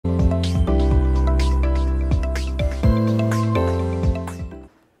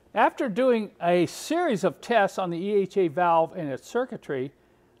After doing a series of tests on the EHA valve and its circuitry,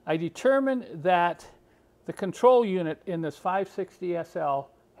 I determined that the control unit in this 560SL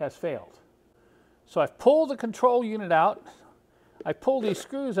has failed. So I've pulled the control unit out. I pulled these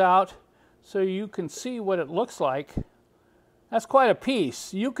screws out so you can see what it looks like. That's quite a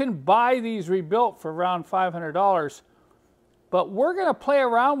piece. You can buy these rebuilt for around $500, but we're going to play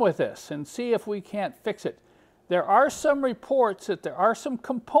around with this and see if we can't fix it. There are some reports that there are some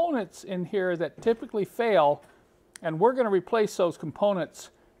components in here that typically fail, and we're going to replace those components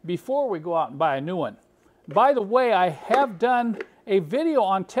before we go out and buy a new one. By the way, I have done a video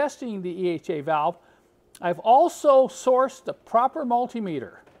on testing the EHA valve. I've also sourced the proper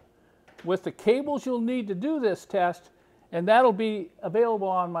multimeter with the cables you'll need to do this test, and that'll be available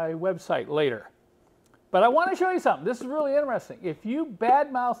on my website later. But I want to show you something. This is really interesting. If you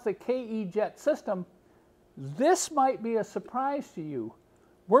badmouth the KE-Jet system, this might be a surprise to you.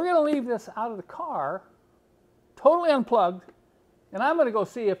 We're going to leave this out of the car, totally unplugged, and I'm going to go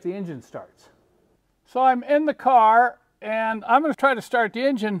see if the engine starts. So I'm in the car, and I'm going to try to start the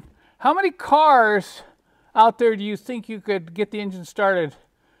engine. How many cars out there do you think you could get the engine started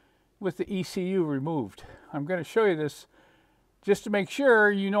with the ECU removed? I'm going to show you this just to make sure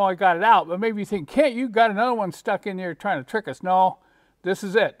you know I got it out. But maybe you think, Kent, you got another one stuck in there trying to trick us. No. This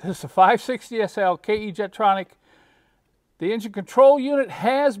is it. This is a 560SL KE-Jetronic. The engine control unit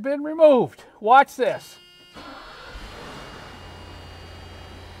has been removed. Watch this.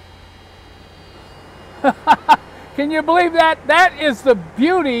 Can you believe that? That is the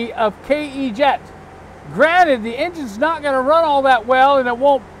beauty of KE-Jet. Granted, the engine's not going to run all that well and it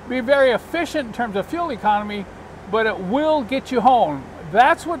won't be very efficient in terms of fuel economy, but it will get you home.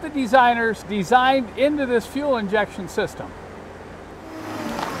 That's what the designers designed into this fuel injection system.